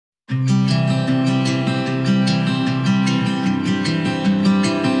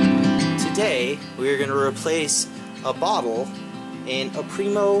to replace a bottle in a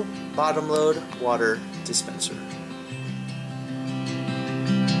PRIMO bottom load water dispenser.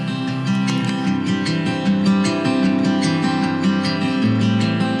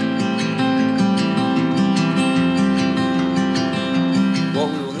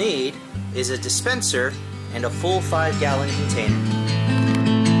 What we will need is a dispenser and a full 5-gallon container.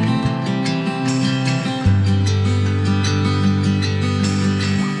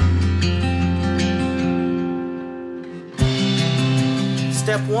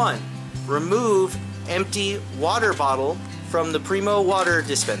 Step 1. Remove empty water bottle from the PRIMO water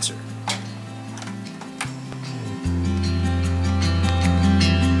dispenser.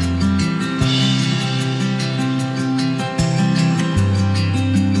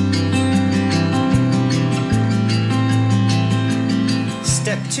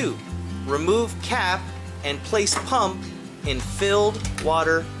 Step 2. Remove cap and place pump in filled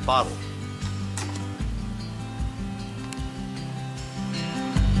water bottle.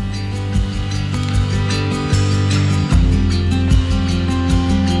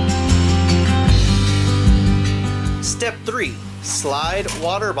 Step 3. Slide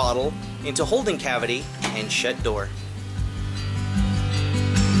water bottle into holding cavity and shut door.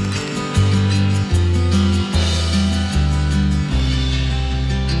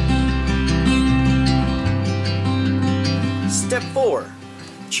 Step 4.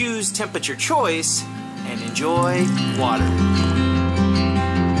 Choose temperature choice and enjoy water.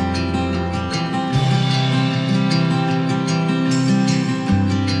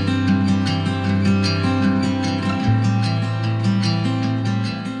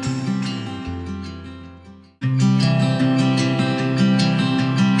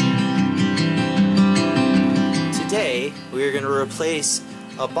 Today, we are going to replace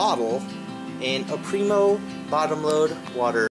a bottle in a PRIMO bottom load water